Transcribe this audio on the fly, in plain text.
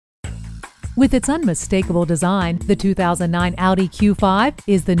With its unmistakable design, the 2009 Audi Q5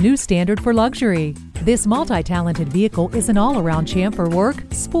 is the new standard for luxury. This multi-talented vehicle is an all-around champ for work,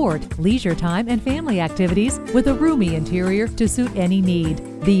 sport, leisure time, and family activities with a roomy interior to suit any need.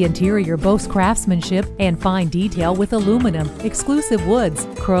 The interior boasts craftsmanship and fine detail with aluminum, exclusive woods,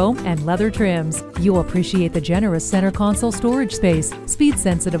 chrome, and leather trims. You'll appreciate the generous center console storage space,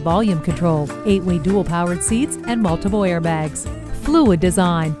 speed-sensitive volume control, 8-way dual-powered seats, and multiple airbags. Fluid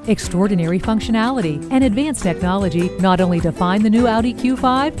design, extraordinary functionality, and advanced technology not only define the new Audi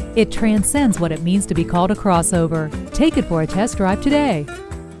Q5, it transcends what it means to be called a crossover. Take it for a test drive today.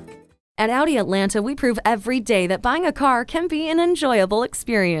 At Audi Atlanta, we prove every day that buying a car can be an enjoyable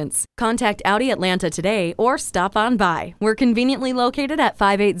experience. Contact Audi Atlanta today or stop on by. We're conveniently located at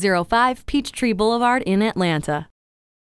 5805 Peachtree Boulevard in Atlanta.